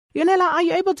Yonela, are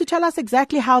you able to tell us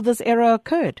exactly how this error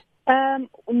occurred?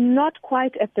 Not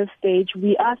quite at this stage.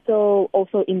 We are still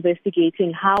also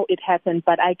investigating how it happened,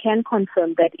 but I can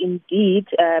confirm that indeed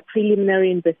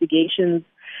preliminary investigations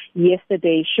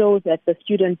yesterday shows that the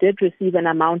student did receive an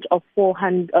amount of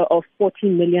 14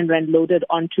 million rand loaded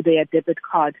onto their debit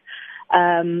card.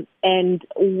 And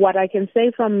what I can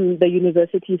say from the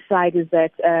university side is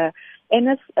that the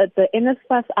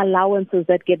NSFAS allowances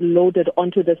that get loaded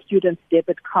onto the student's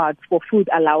debit cards for food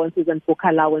allowances and book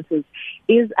allowances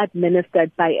is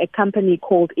administered by a company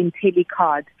called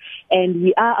IntelliCard. And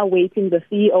we are awaiting the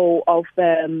CEO of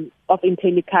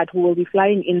IntelliCard, who will be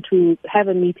flying in to have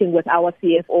a meeting with our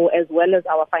CFO as well as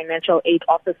our financial aid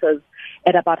officers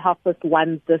at about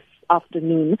 1:30 this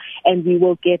afternoon, and we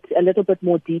will get a little bit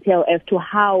more detail as to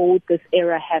how this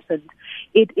error happened.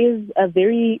 It is a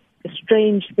very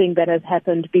strange thing that has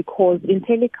happened because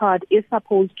IntelliCard is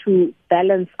supposed to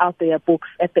balance out their books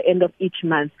at the end of each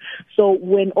month. So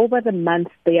when over the month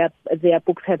their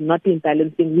books have not been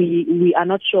balancing, we are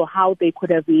not sure how they could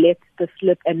have let the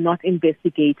slip and not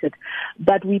investigated.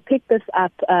 But we picked this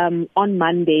up on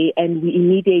Monday, and we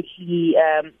immediately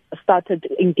started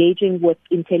engaging with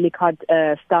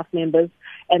IntelliCard staff members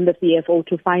and the CFO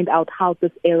to find out how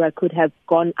this error could have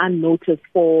gone unnoticed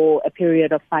for a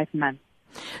period of 5 months.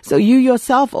 So you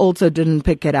yourself also didn't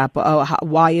pick it up.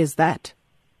 Why is that?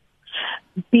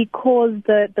 Because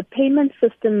the payment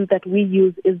system that we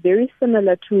use is very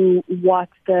similar to what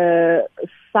the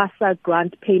SASSA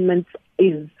grant payments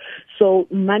is. So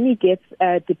money gets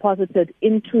deposited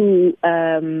into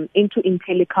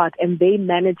IntelliCard, and they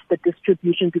manage the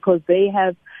distribution because they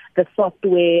have the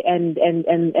software and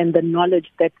the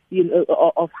knowledge that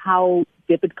of how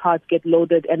debit cards get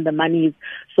loaded and the monies.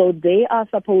 So they are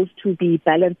supposed to be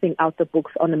balancing out the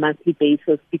books on a monthly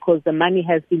basis because the money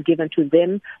has been given to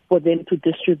them for them to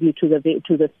distribute to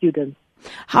the students.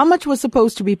 How much was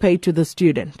supposed to be paid to the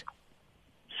student?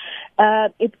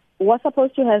 It was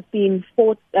supposed to have been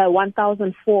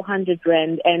 1,400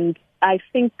 rand, and I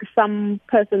think some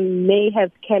person may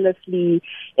have carelessly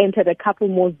entered a couple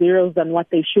more zeros than what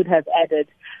they should have added.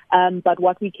 But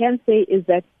what we can say is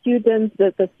that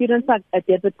the students'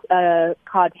 debit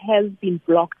card has been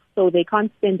blocked, so they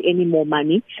can't spend any more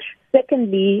money.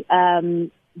 Secondly,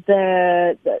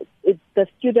 the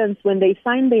students, when they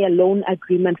sign their loan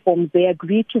agreement forms, they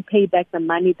agree to pay back the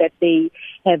money that they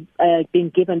have been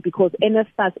given because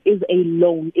NSFAS is a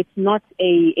loan. It's not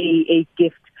a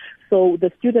gift. So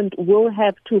the student will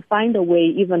have to find a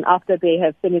way, even after they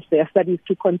have finished their studies,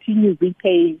 to continue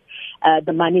repaying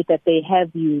the money that they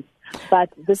have used. But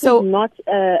this is not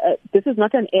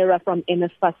an error from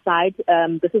NSFAS side.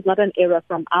 This is not an error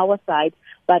from our side,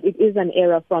 but it is an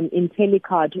error from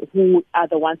IntelliCard, who are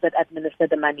the ones that administer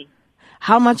the money.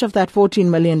 How much of that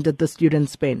 14 million did the student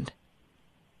spend?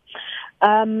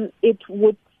 It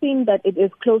would seem that it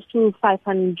is close to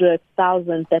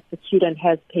 500,000 that the student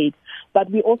has paid.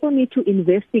 But we also need to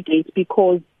investigate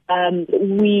because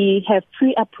we have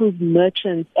pre-approved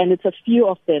merchants, and it's a few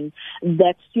of them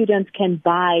that students can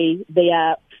buy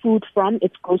their food from.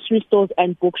 It's grocery stores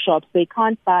and bookshops. They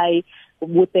can't buy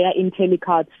with their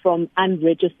IntelliCards from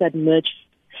unregistered merchants.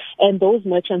 And those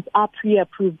merchants are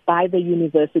pre-approved by the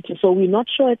university. So we're not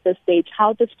sure at this stage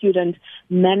how the student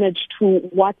managed to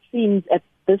what seems at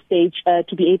this stage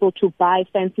to be able to buy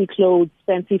fancy clothes,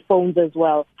 fancy phones as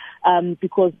well,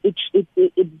 because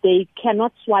they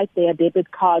cannot swipe their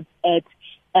debit cards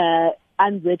at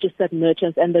unregistered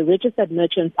merchants, and the registered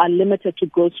merchants are limited to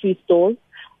grocery stores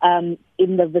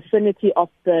in the vicinity of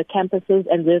the campuses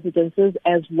and residences,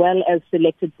 as well as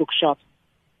selected bookshops.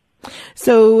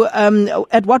 So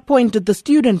at what point did the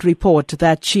student report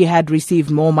that she had received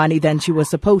more money than she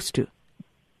was supposed to?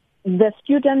 The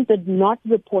student did not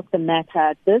report the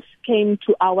matter. This came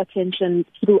to our attention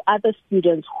through other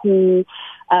students who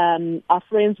are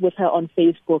friends with her on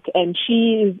Facebook, and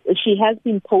she has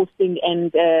been posting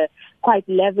and quite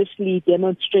lavishly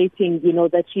demonstrating,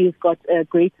 that she's got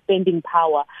great spending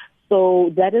power.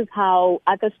 So that is how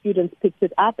other students picked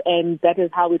it up, and that is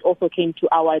how it also came to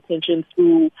our attention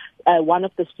through one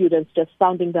of the students just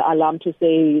sounding the alarm to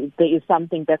say there is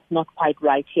something that's not quite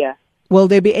right here. Will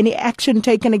there be any action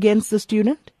taken against the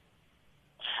student?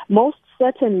 Most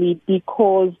certainly,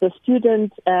 because the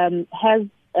student has,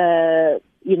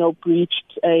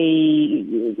 breached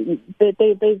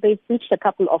they've breached a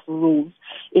couple of rules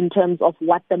in terms of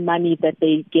what the money that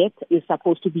they get is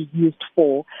supposed to be used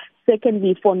for.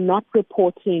 Secondly, for not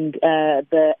reporting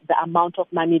the amount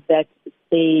of money that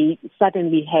they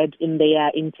suddenly had in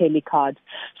their IntelliCard.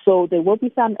 So there will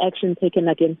be some action taken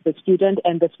against the student,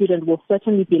 and the student will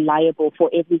certainly be liable for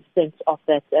every cent of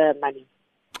that money.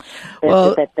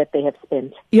 that they have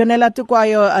spent. Yonela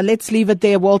Tukwayo, let's leave it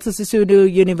there. Walter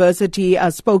Sisulu University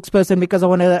spokesperson, because I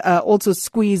want to also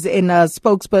squeeze in a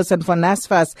spokesperson for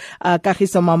NSFAS,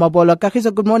 Kagiso Mamabolo.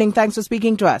 Kagiso, good morning. Thanks for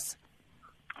speaking to us.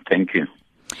 Thank you.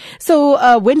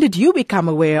 So when did you become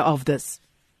aware of this?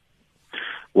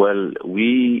 Well,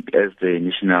 we, as the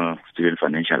National Student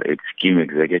Financial Aid Scheme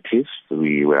executives,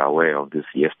 we were aware of this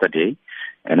yesterday.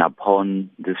 And upon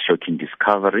this shocking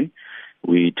discovery,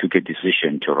 we took a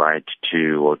decision to write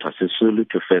to Walter Sisulu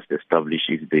to first establish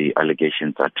if the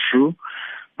allegations are true,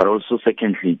 but also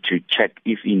secondly to check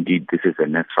if indeed this is a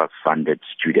NSFAS-funded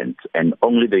student. And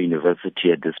only the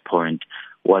university at this point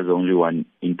was the only one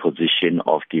in position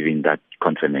of giving that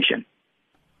confirmation.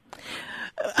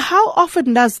 How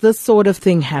often does this sort of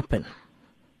thing happen?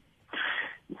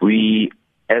 We,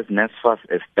 as NSFAS,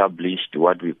 established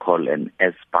what we call an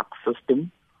SPAC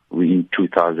system in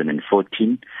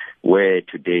 2014, where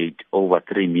to date over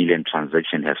 3 million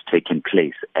transactions have taken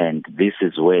place. And this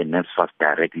is where NSFAS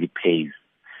directly pays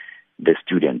the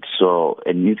student. So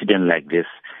an incident like this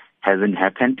hasn't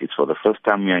happened. It's for the first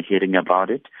time we are hearing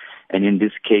about it. And in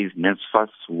this case, NSFAS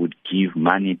would give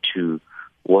money to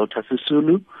Walter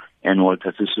Sisulu, and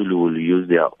Walter Sisulu will use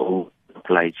their own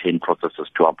supply chain processes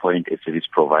to appoint a service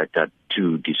provider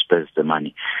to disperse the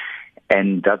money.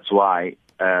 And that's why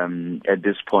at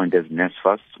this point as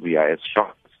NSFAS, we are as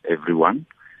shocked as everyone,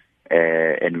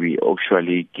 and we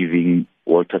actually giving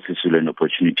Walter Sisulu an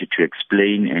opportunity to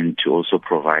explain and to also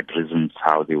provide reasons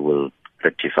how they will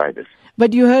rectify this.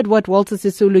 But you heard what Walter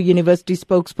Sisulu University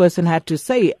spokesperson had to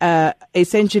say,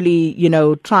 essentially,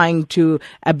 trying to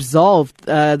absolve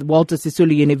Walter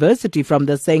Sisulu University from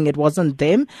this, saying it wasn't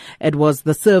them, it was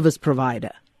the service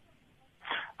provider.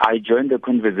 I joined the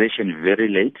conversation very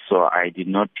late, so I did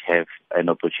not have an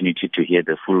opportunity to hear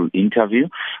the full interview.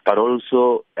 But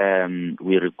also,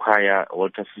 we require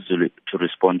Walter Sisulu to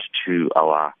respond to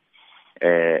our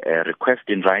request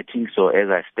in writing. So as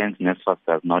I stand, NSFAS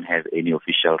does not have any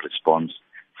official response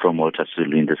from Walter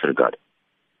Sisulu in this regard.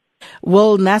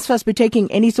 Will NSFAS be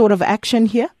taking any sort of action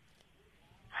here?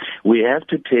 We have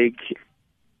to take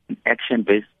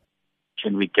action-based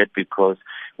action we get, because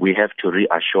we have to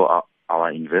reassure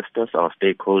our investors, our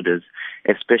stakeholders,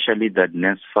 especially that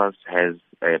NSFAS has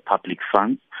public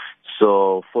funds.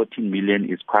 So 14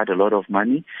 million is quite a lot of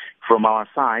money. From our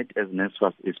side, as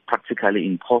NSFAS, it's practically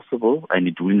impossible, and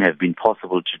it wouldn't have been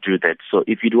possible to do that. So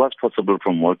if it was possible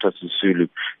from Walter Sisulu,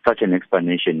 such an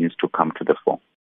explanation needs to come to the fore.